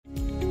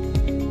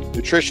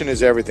Nutrition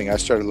is everything. I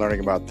started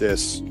learning about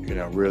this,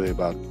 really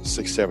about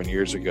 6-7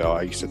 years ago.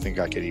 I used to think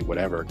I could eat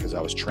whatever because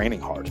I was training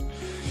hard.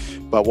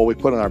 But what we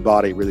put in our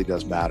body really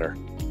does matter.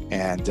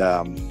 And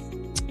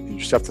you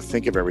just have to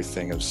think of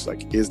everything as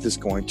like, is this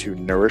going to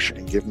nourish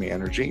and give me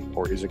energy,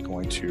 or is it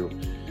going to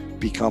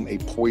become a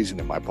poison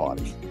in my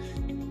body?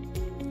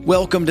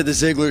 Welcome to The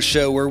Ziglar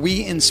Show, where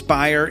we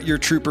inspire your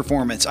true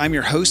performance. I'm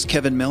your host,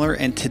 Kevin Miller,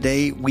 and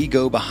today we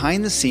go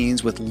behind the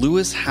scenes with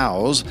Lewis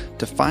Howes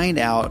to find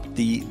out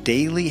the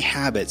daily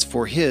habits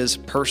for his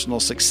personal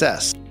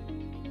success.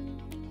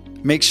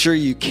 Make sure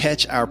you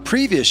catch our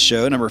previous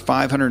show, number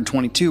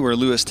 522, where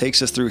Lewis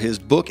takes us through his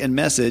book and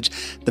message,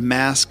 The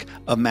Mask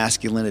of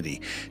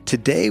Masculinity.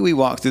 Today, we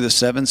walk through the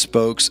 7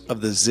 spokes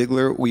of the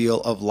Ziglar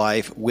Wheel of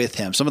Life with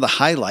him. Some of the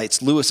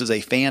highlights: Lewis is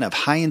a fan of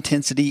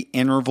high-intensity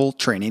interval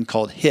training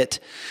called HIIT.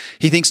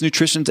 He thinks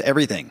nutrition's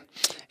everything.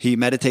 He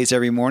meditates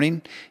every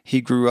morning. He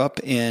grew up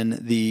in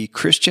the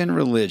Christian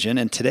religion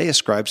and today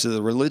ascribes to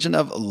the religion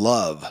of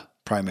love,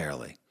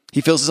 primarily. He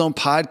fills his own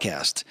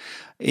podcast.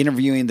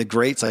 Interviewing the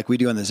greats like we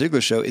do on The Ziglar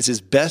Show is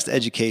his best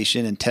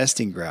education and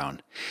testing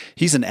ground.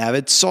 He's an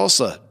avid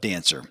salsa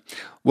dancer.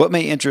 What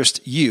may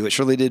interest you, it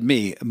surely did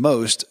me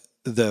most,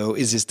 though,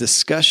 is his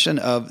discussion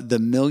of the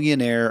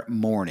Millionaire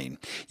Morning.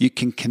 You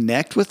can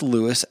connect with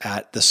Lewis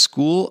at the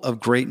School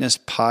of Greatness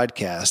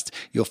podcast.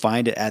 You'll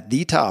find it at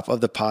the top of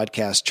the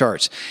podcast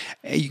charts.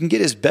 You can get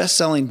his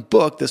best-selling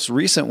book, this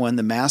recent one,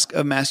 The Mask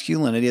of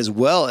Masculinity, as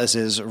well as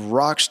his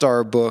rock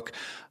star book,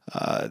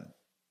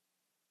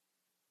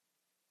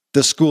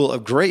 The School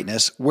of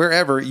Greatness,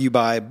 wherever you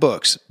buy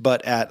books,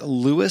 but at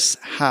Lewis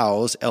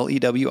Howes,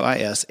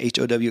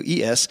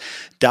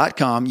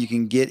 LEWISHOWES.com, you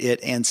can get it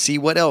and see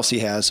what else he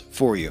has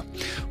for you.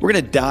 We're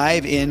going to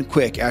dive in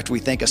quick after we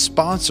thank a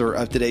sponsor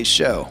of today's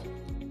show.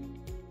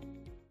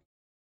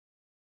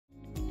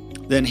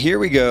 Then here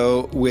we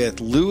go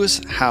with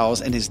Lewis Howes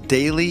and his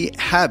daily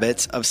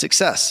habits of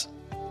success.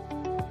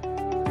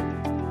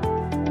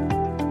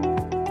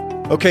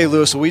 Okay,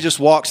 Lewis, so we just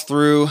walked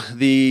through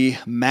the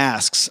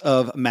masks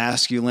of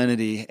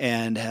masculinity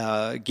and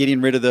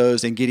getting rid of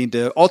those and getting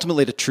to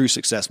ultimately to true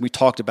success. We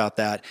talked about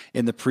that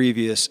in the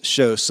previous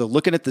show. So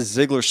looking at the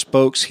Ziglar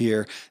spokes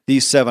here,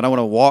 these 7, I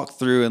want to walk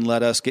through and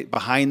let us get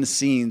behind the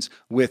scenes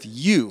with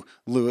you,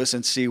 Lewis,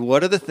 and see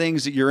what are the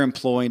things that you're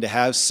employing to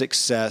have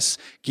success,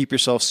 keep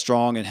yourself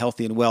strong and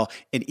healthy and well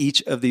in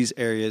each of these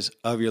areas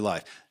of your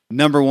life.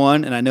 Number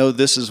 1, and I know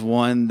this is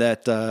one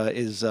that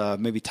is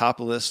maybe top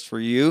of the list for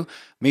you.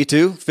 Me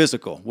too.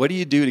 Physical. What do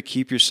you do to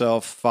keep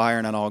yourself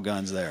firing on all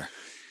guns there?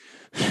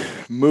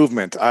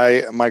 Movement.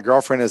 My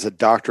girlfriend is a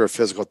doctor of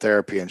physical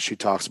therapy, and she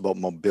talks about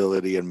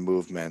mobility and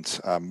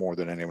movement more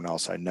than anyone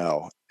else I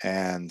know.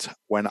 And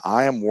when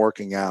I am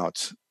working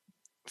out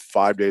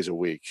 5 days a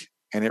week,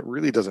 and it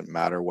really doesn't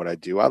matter what I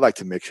do, I like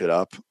to mix it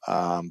up.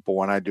 But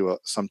when I do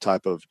some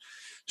type of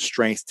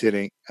strength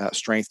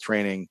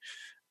training,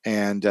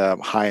 and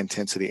high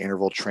intensity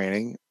interval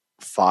training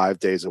 5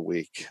 days a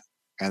week,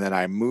 and then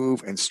I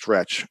move and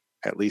stretch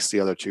at least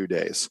the other 2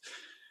 days,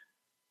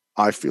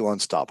 I feel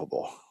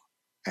unstoppable.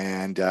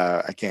 And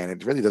again,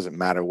 it really doesn't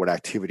matter what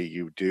activity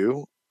you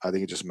do. I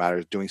think it just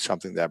matters doing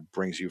something that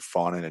brings you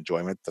fun and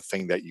enjoyment, the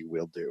thing that you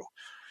will do.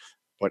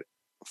 But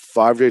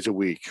 5 days a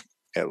week,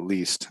 at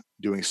least,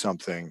 doing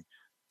something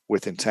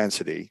with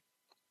intensity,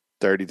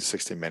 30 to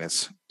 60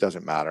 minutes,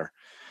 doesn't matter.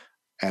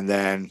 And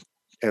then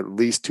at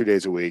least 2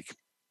 days a week,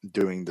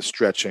 doing the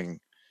stretching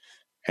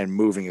and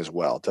moving as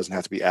well. It doesn't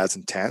have to be as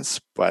intense,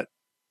 but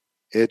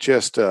it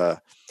just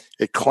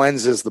it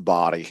cleanses the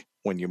body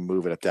when you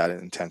move it at that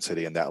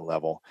intensity and that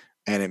level,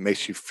 and it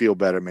makes you feel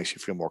better, makes you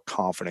feel more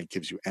confident,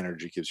 gives you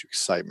energy, gives you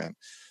excitement.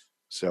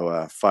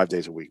 So 5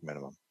 days a week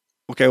minimum.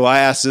 Okay, well, I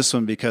asked this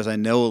one because I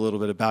know a little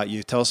bit about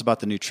you. Tell us about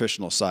the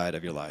nutritional side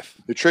of your life.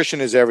 Nutrition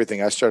is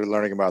everything. I started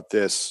learning about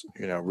this,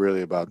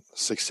 really about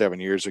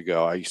 6-7 years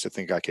ago. I used to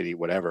think I could eat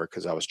whatever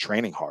because I was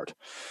training hard.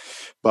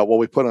 But what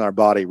we put in our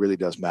body really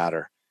does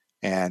matter.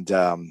 And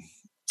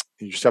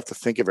you just have to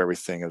think of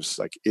everything as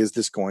like, is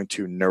this going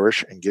to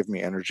nourish and give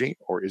me energy,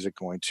 or is it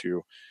going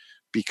to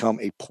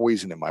become a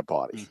poison in my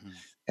body? Mm-hmm.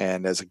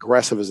 And as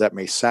aggressive as that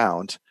may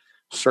sound,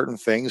 certain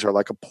things are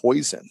like a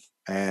poison.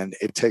 And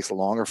it takes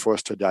longer for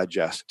us to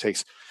digest. It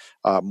takes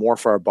more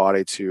for our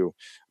body to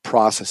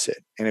process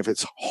it. And if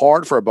it's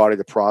hard for our body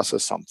to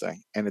process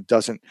something and it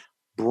doesn't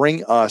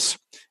bring us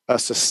a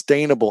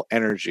sustainable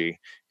energy,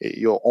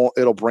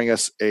 it'll bring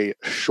us a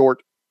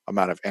short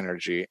amount of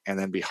energy and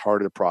then be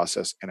harder to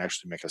process and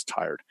actually make us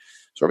tired.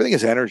 So everything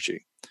is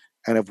energy.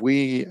 And if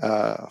we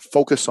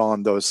focus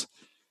on those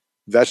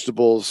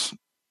vegetables,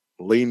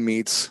 lean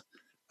meats,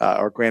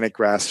 organic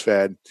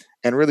grass-fed,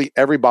 and really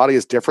every body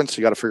is different, so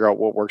you got to figure out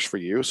what works for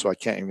you. So I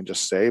can't even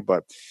just say,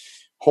 but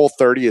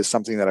Whole30 is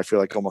something that I feel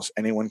like almost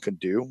anyone could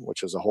do,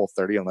 which is a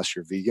Whole30 unless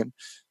you're vegan.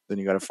 Then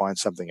you got to find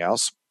something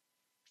else.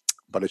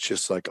 But it's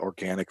just like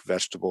organic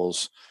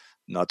vegetables,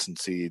 nuts and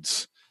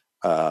seeds,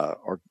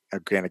 or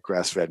organic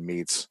grass-fed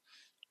meats,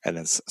 and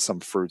then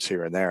some fruits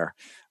here and there.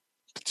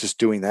 But just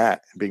doing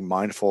that and being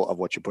mindful of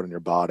what you put in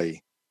your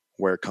body,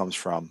 where it comes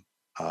from,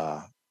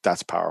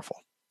 that's powerful.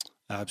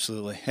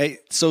 Absolutely. Hey,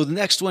 so the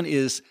next one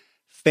is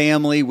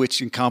family,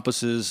 which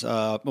encompasses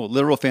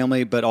literal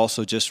family, but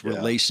also just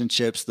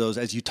relationships. Those,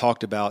 as you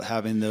talked about,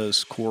 having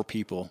those core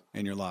people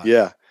in your life.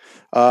 Yeah.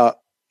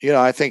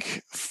 I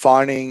think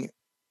finding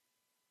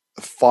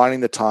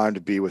the time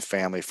to be with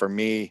family for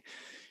me,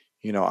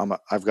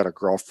 I've got a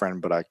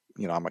girlfriend, but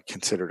I'm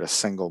considered a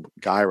single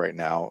guy right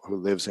now who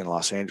lives in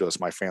Los Angeles.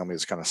 My family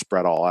is kind of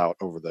spread all out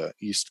over the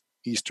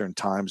Eastern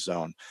time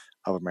zone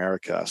of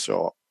America.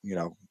 So,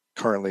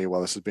 currently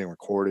while this is being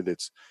recorded,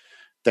 it's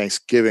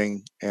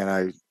Thanksgiving, and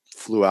I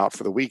flew out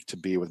for the week to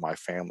be with my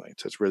family.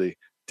 So it's really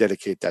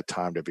dedicate that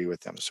time to be with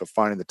them. So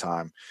finding the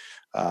time,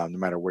 no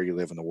matter where you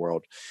live in the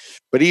world.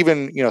 But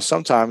even,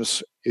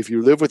 sometimes if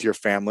you live with your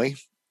family,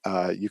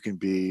 you can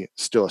be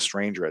still a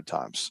stranger at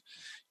times,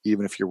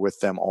 even if you're with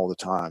them all the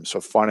time.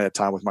 So finding a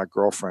time with my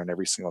girlfriend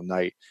every single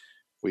night,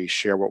 we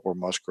share what we're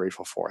most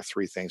grateful for,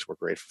 3 things we're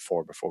grateful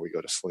for before we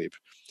go to sleep.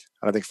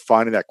 And I think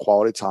finding that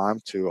quality time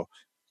to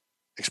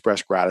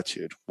express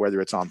gratitude, whether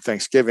it's on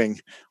Thanksgiving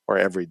or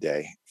every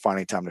day,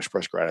 finding time to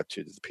express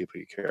gratitude to the people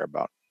you care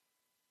about.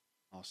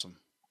 Awesome.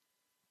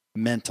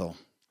 Mental.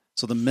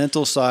 So the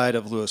mental side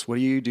of Lewis, what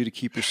do you do to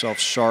keep yourself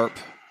sharp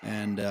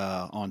and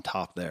on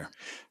top there?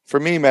 For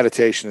me,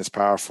 meditation is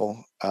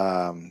powerful.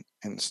 And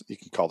you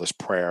can call this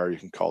prayer, you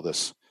can call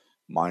this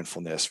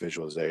mindfulness,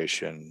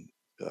 visualization,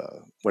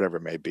 whatever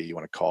it may be you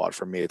want to call it.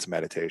 For me, it's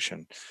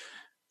meditation,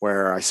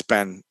 where I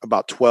spend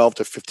about 12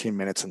 to 15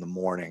 minutes in the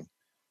morning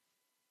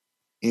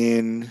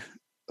in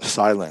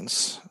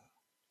silence,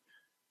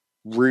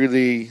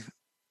 really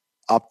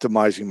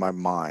optimizing my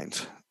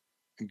mind,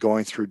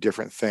 going through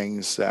different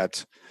things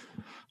that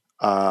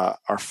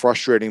are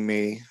frustrating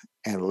me,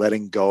 and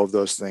letting go of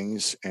those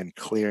things and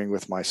clearing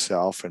with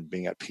myself and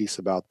being at peace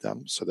about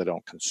them so they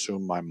don't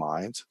consume my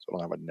mind, so I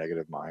don't have a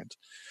negative mind,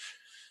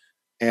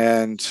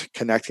 and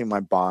connecting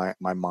my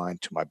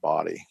mind to my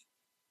body.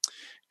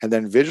 And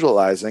then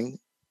visualizing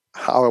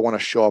how I want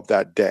to show up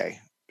that day,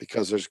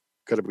 because there's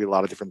going to be a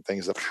lot of different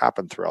things that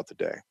happen throughout the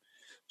day.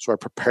 So I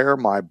prepare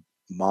my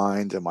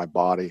mind and my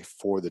body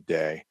for the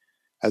day,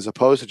 as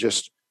opposed to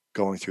just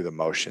going through the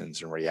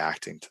motions and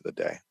reacting to the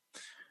day.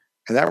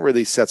 And that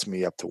really sets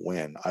me up to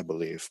win, I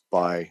believe,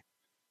 by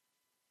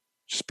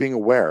just being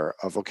aware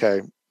of,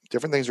 okay,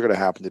 different things are going to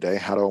happen today.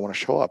 How do I want to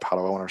show up? How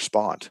do I want to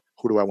respond?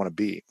 Who do I want to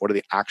be? What are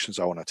the actions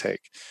I want to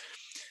take?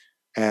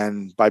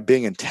 And by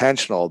being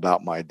intentional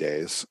about my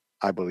days,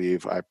 I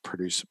believe I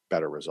produce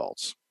better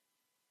results.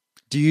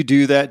 Do you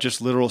do that,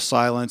 just literal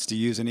silence? Do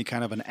you use any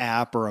kind of an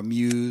app or a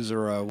Muse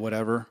or a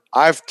whatever?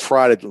 I've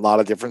tried a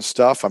lot of different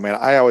stuff. I mean,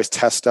 I always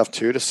test stuff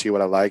too to see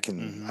what I like,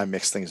 and I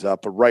mix things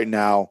up. But right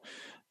now,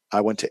 I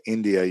went to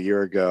India a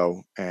year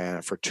ago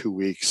and for 2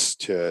 weeks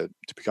to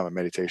become a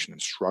meditation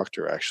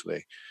instructor,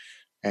 actually,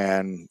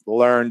 and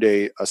learned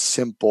a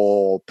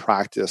simple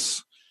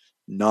practice,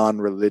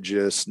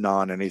 non-religious,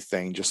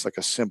 non-anything, just like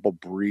a simple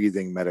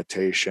breathing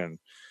meditation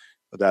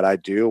that I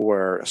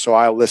do. So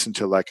I listen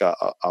to like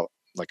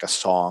a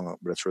song,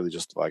 but it's really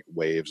just like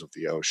waves of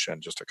the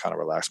ocean, just to kind of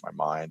relax my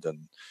mind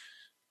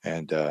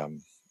and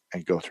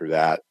go through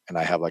that. And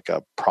I have like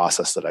a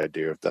process that I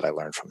do that I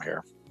learned from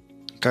here.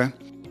 Okay.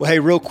 Well, hey,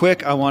 real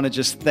quick, I want to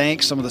just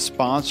thank some of the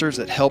sponsors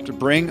that helped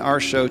bring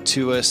our show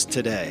to us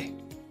today.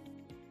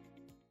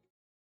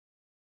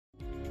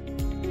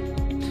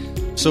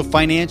 So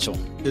financial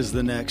is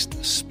the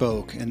next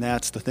spoke, and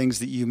that's the things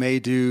that you may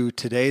do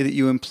today that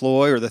you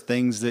employ, or the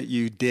things that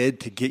you did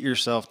to get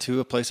yourself to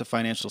a place of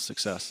financial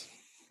success.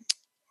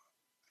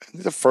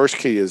 The first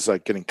key is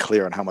like getting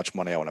clear on how much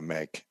money I want to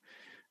make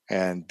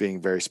and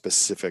being very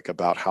specific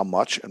about how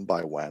much and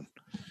by when,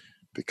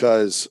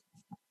 because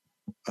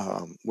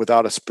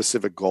without a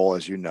specific goal,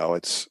 as you know,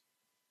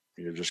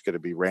 you're just going to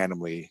be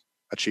randomly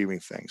achieving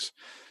things.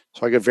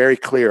 So I get very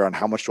clear on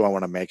how much do I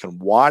want to make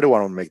and why do I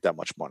want to make that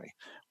much money?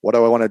 What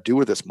do I want to do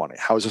with this money?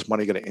 How is this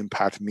money going to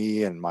impact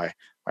me and my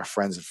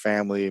friends and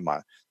family,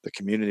 the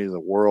community, the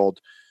world?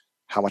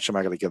 How much am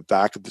I going to give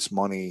back with this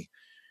money?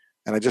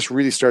 And I just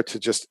really start to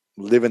just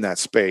live in that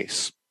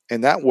space.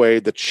 And that way,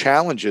 the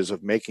challenges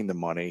of making the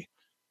money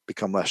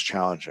become less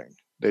challenging.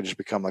 They just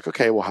become like,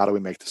 okay, well, how do we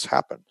make this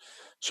happen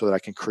so that I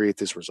can create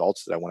these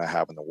results that I want to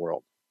have in the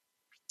world?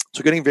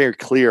 So getting very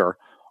clear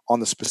on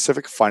the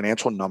specific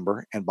financial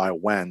number and by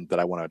when that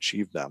I want to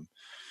achieve them,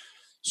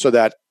 so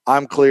that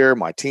I'm clear,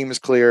 my team is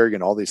clear,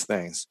 all these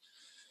things.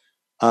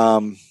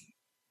 And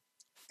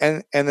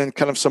then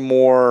kind of some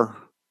more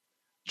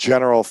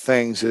general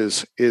things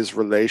is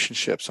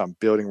relationships. I'm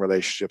building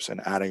relationships and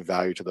adding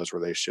value to those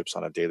relationships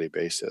on a daily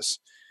basis,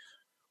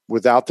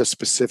 without the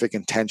specific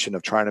intention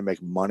of trying to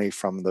make money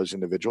from those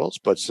individuals,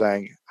 but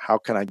saying, how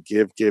can I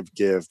give,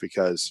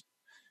 because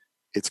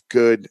it's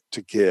good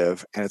to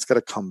give and it's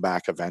going to come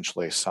back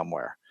eventually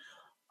somewhere.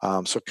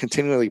 So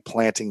continually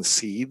planting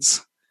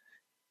seeds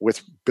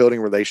with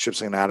building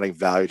relationships and adding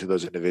value to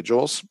those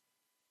individuals,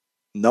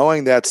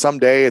 knowing that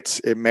someday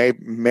it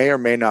may or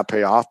may not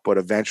pay off, but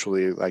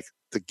eventually, like,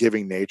 the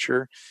giving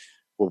nature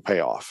will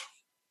pay off.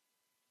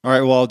 All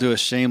right, well, I'll do a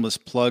shameless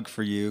plug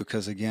for you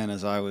because, again,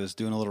 as I was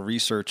doing a little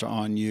research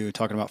on you,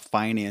 talking about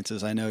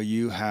finances, I know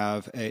you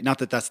have not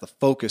that that's the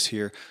focus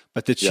here,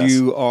 but that Yes.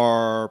 you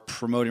are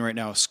promoting right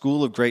now a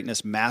School of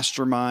Greatness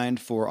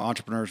mastermind for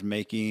entrepreneurs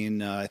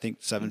making, I think,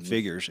 seven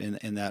figures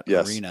in that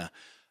arena.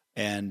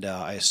 And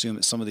I assume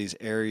that some of these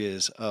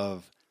areas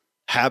of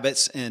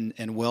habits and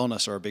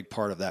wellness are a big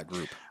part of that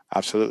group.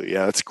 Absolutely.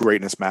 Yeah, that's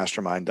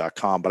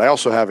greatnessmastermind.com. But I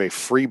also have a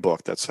free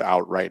book that's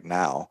out right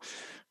now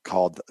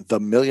called The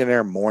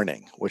Millionaire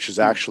Morning, which is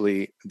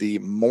actually the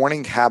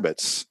morning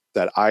habits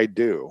that I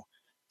do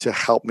to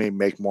help me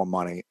make more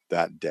money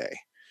that day.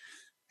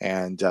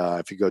 And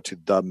if you go to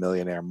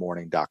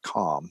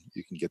themillionairemorning.com,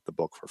 you can get the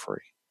book for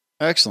free.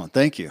 Excellent.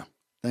 Thank you.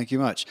 Thank you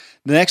much.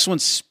 The next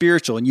one's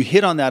spiritual, and you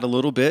hit on that a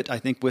little bit, I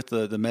think, with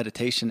the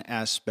meditation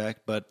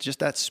aspect, but just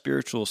that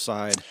spiritual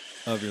side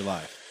of your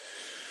life.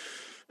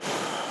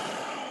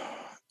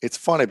 It's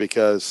funny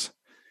because,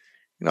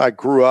 I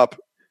grew up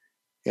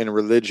in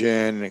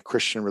religion and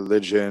Christian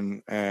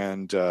religion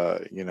and,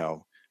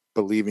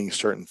 believing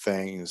certain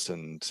things.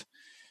 And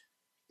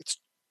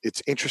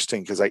it's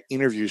interesting because I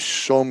interview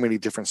so many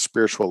different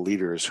spiritual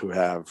leaders who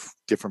have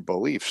different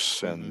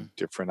beliefs and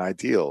different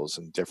ideals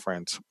and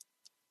different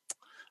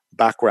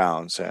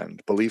backgrounds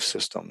and belief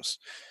systems.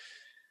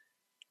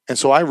 And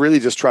so I really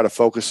just try to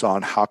focus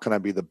on how can I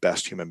be the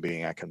best human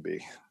being I can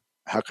be?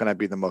 How can I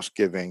be the most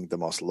giving, the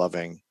most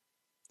loving?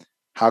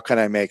 How can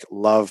I make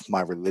love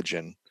my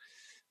religion?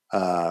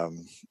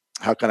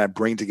 How can I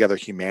bring together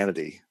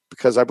humanity?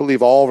 Because I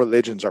believe all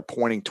religions are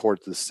pointing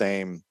towards the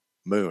same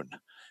moon.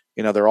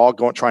 They're all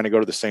trying to go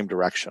to the same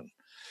direction,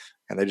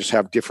 and they just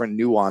have different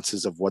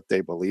nuances of what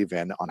they believe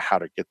in on how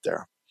to get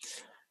there.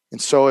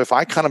 And so if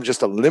I kind of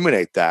just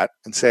eliminate that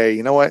and say,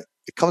 you know what,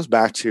 it comes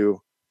back to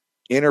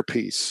inner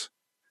peace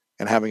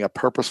and having a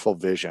purposeful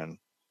vision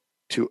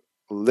to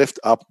lift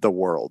up the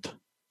world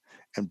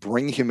and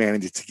bring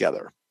humanity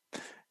together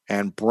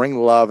and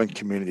bring love and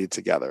community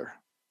together.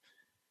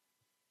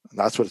 And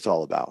that's what it's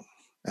all about.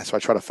 And so I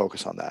try to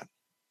focus on that.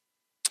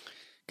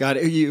 God,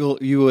 you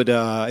would,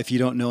 if you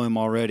don't know him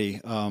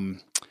already, I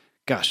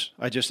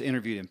just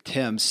interviewed him,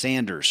 Tim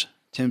Sanders.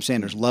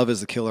 Love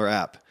is the Killer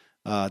app.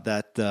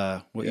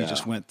 You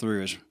just went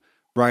through is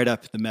right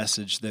up the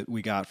message that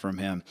we got from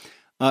him.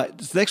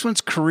 The next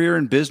one's career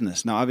and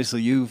business. Now,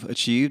 obviously, you've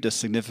achieved a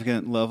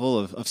significant level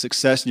of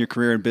success in your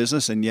career and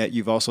business, and yet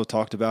you've also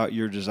talked about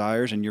your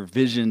desires and your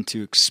vision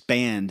to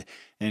expand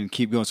and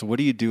keep going. So what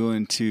are you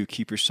doing to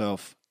keep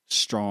yourself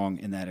strong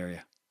in that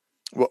area?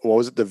 What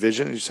was it? The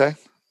vision, did you say?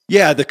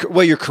 Yeah,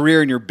 your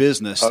career and your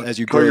business as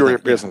you grow. Your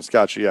business,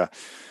 gotcha. Yeah,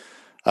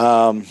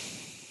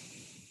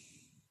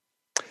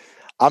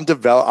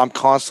 I'm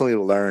constantly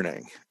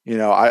learning.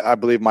 I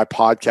believe my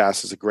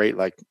podcast is a great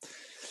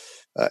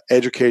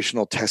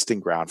educational testing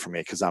ground for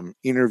me because I'm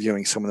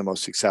interviewing some of the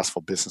most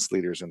successful business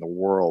leaders in the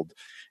world,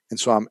 and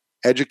so I'm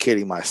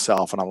educating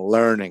myself and I'm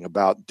learning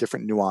about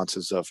different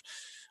nuances of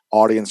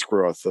audience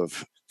growth,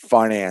 of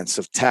finance,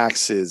 of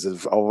taxes,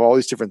 of all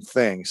these different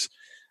things.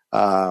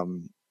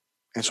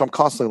 And so I'm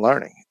constantly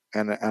learning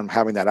and I'm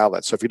having that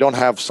outlet. So if you don't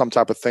have some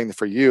type of thing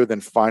for you,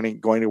 then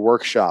going to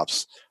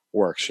workshops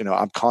works.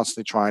 I'm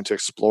constantly trying to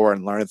explore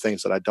and learn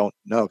things that I don't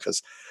know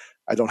because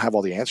I don't have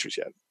all the answers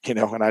yet,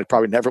 and I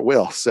probably never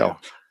will. So,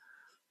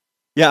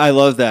 yeah, I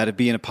love that,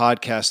 being a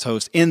podcast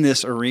host in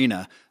this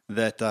arena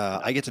that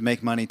I get to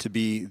make money to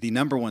be the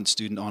number one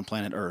student on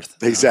planet Earth.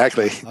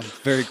 Exactly. I'm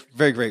very,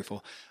 very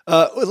grateful.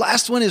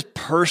 Last one is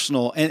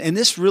personal. And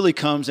this really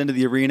comes into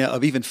the arena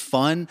of even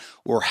fun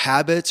or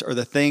habits or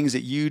the things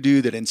that you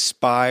do that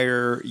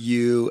inspire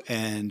you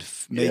and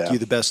make you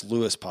the best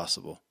Lewis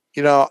possible.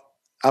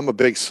 I'm a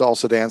big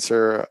salsa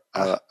dancer.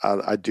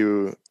 I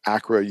do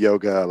acro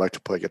yoga. I like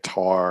to play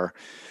guitar.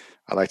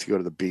 I like to go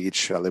to the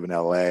beach. I live in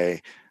LA.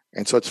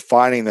 And so it's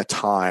finding the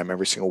time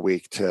every single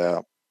week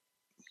to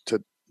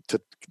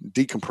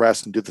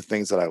decompress and do the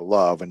things that I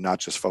love and not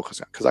just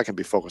focus on, because I can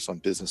be focused on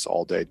business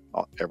all day,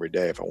 every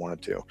day if I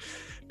wanted to,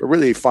 but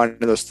really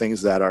finding those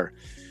things that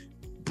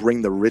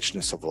bring the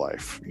richness of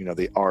life,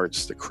 the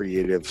arts, the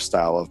creative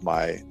style of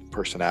my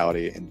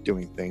personality and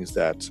doing things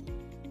that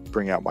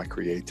bring out my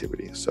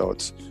creativity. So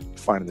it's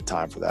finding the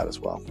time for that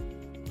as well.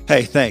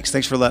 Hey, thanks.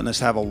 Thanks for letting us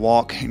have a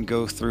walk and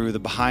go through the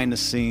behind the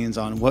scenes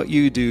on what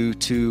you do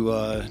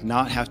to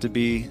not have to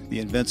be the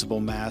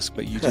invincible mask,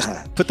 but you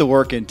just put the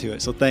work into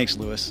it. So thanks,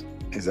 Lewis.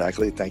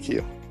 Exactly. Thank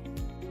you.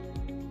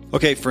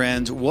 Okay,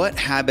 friends, what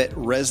habit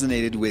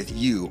resonated with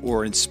you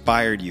or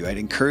inspired you? I'd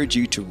encourage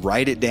you to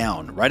write it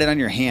down. Write it on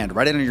your hand.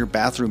 Write it on your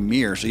bathroom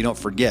mirror so you don't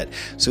forget.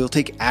 So you'll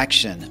take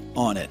action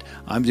on it.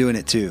 I'm doing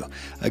it too.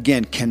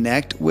 Again,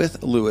 connect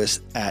with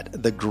Lewis at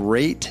the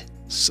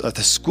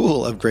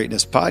School of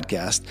Greatness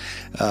podcast,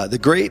 the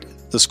Great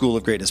the School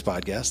of Greatness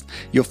podcast.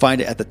 You'll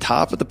find it at the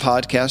top of the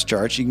podcast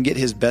charts. You can get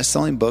his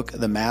best-selling book,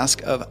 The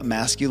Mask of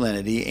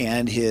Masculinity,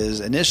 and his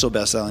initial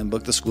best-selling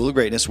book, The School of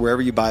Greatness,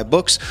 wherever you buy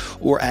books,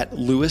 or at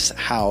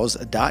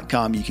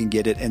lewishowes.com. You can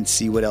get it and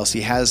see what else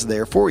he has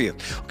there for you.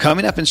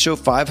 Coming up in show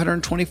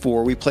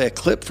 524, we play a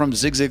clip from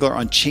Zig Ziglar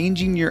on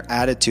changing your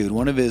attitude,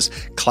 one of his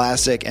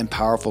classic and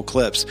powerful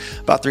clips,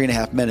 about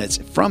 3.5 minutes.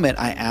 From it,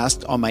 I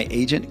asked on my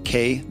Agent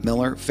K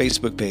Miller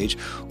Facebook page,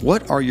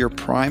 what are your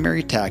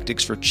primary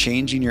tactics for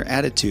changing your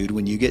attitude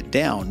when you get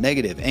down,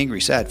 negative,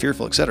 angry, sad,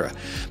 fearful, etc.?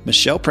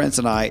 Michelle Prince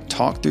and I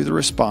talked through the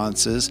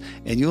responses,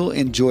 and you'll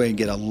enjoy and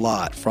get a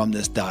lot from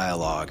this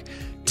dialogue.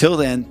 Till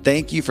then,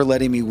 thank you for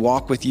letting me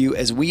walk with you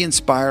as we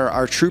inspire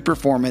our true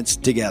performance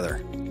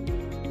together.